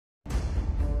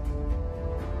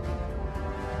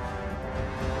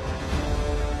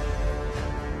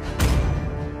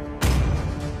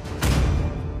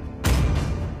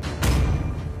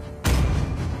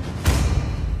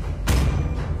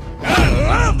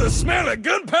the smell of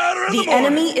gunpowder in the The morning.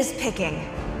 enemy is picking.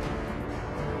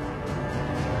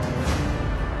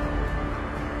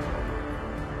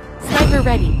 Sniper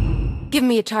ready. Give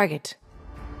me a target.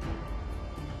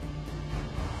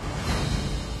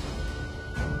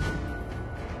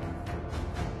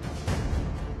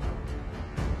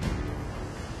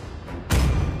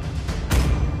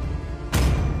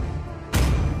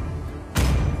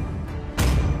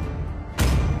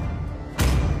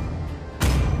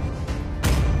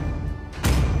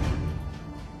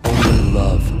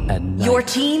 And night Your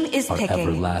team is are picking.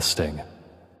 everlasting.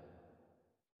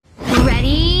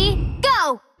 Ready,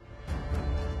 go!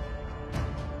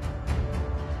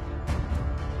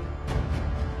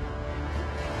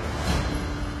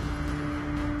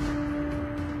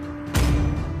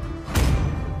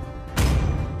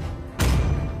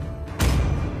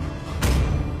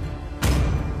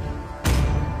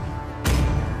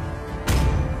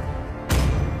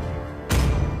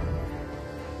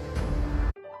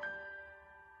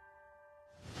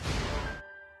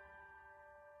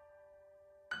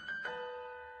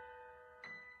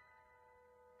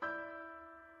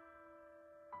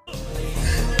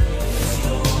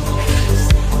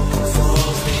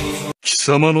貴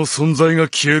様の存在が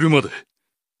消えるまで、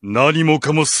何も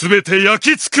かも全て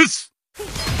焼き尽くす。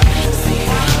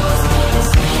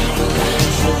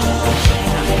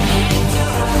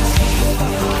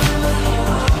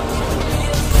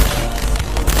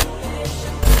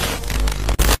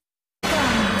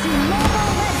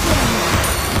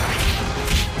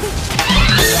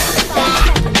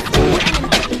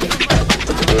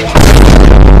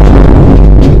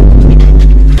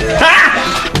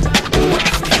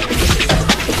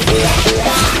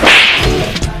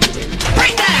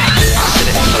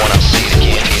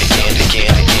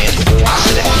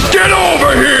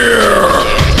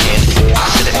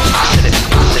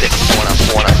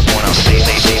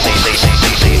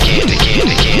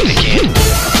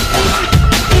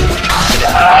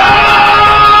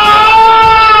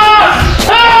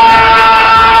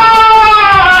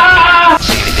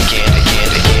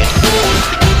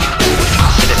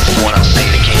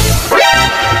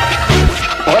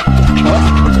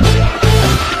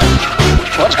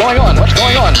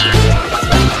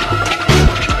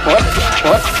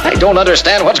I don't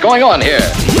understand what's going on here.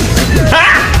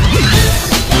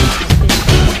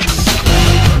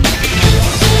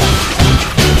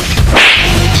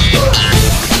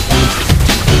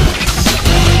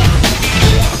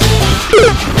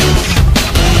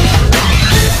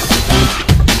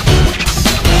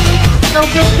 No,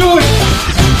 just do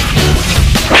it!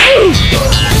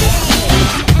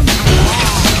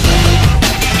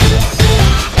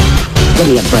 Give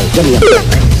me a break, give me a break.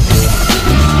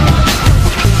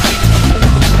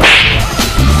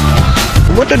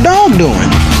 What the dog doing?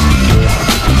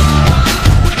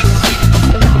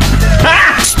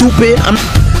 Ah! Stupid! I'm. It's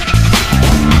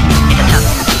a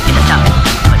tough,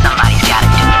 but somebody's gotta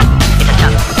do it. It's a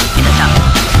tough,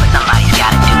 but somebody's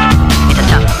gotta do it. It's a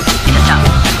tough,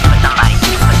 but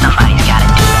somebody's gotta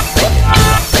do it.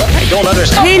 I don't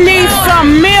understand. He needs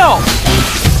some milk!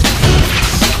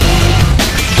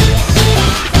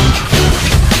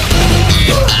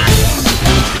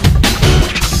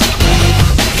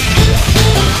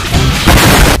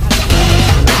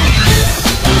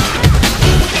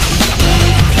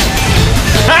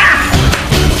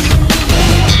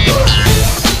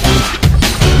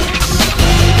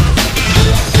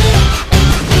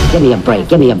 Give me a break,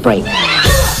 give me a break.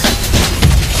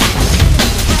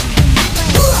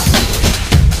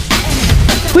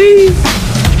 Please!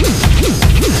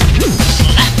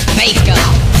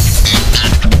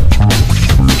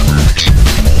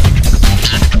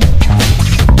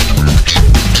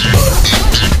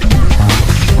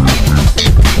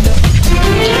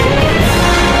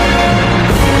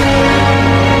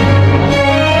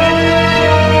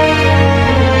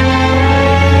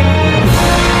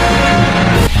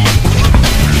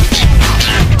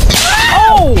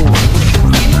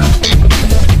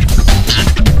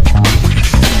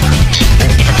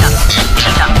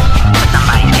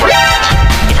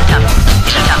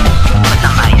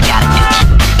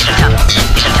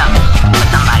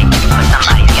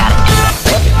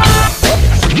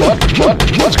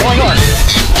 What's going on?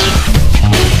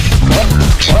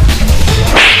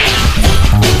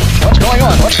 What's going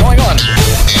on? What's going on?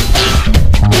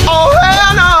 Oh,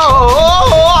 hell no!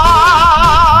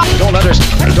 I don't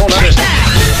understand. I don't understand.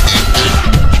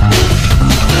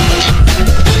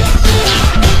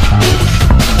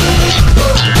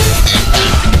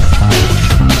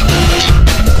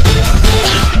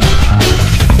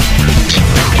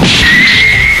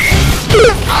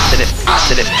 I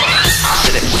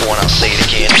said it before and I'll say it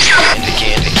again.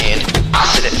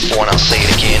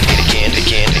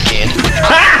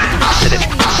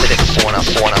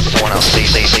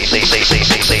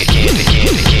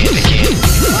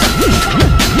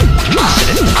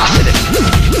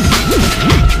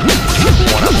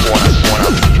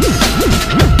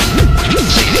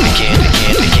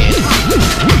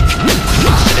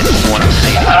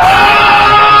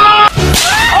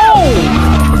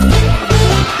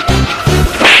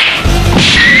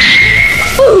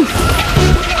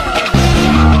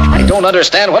 don't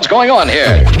understand what's going on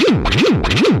here.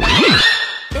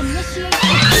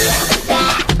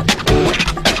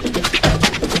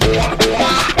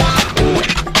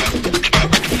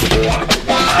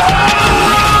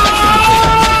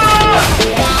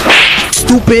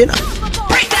 Stupid.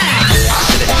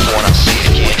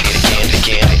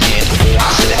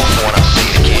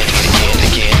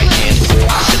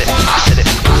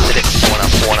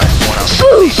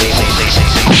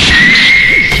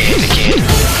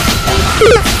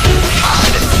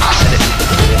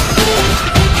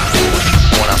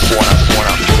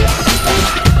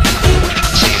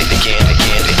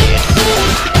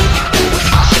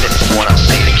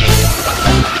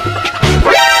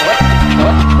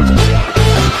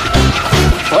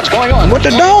 What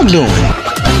the dog doing?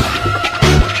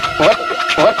 What?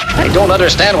 I don't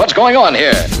understand what's going on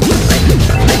here.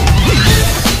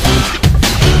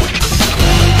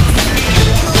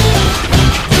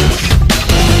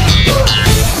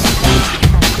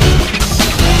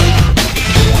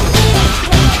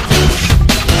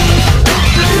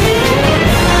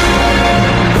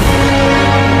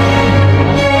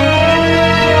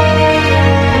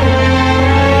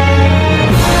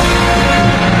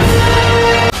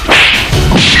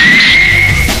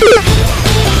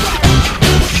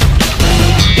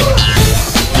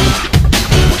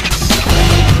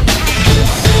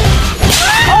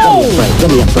 Give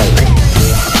me a break.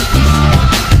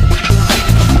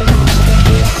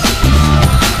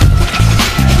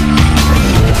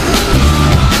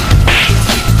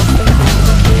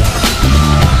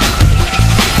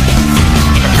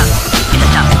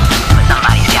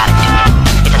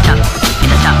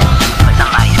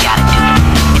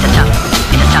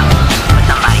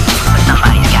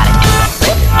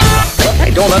 I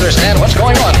don't understand what's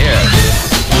going on here.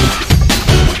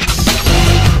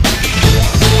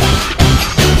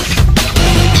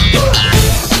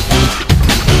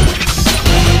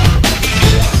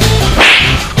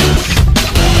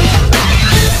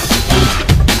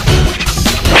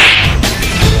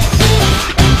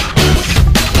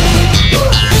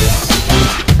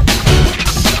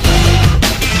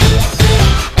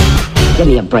 Give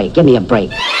me a break. Give me a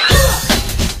break.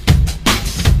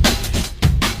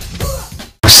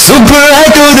 Super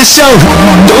Idol 的笑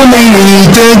容多美丽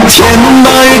的天马，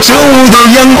正午的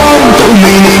阳光多美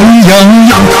丽洋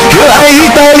洋，热爱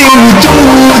带领舞动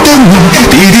的你，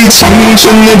滴滴青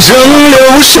春的蒸馏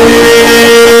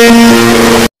水。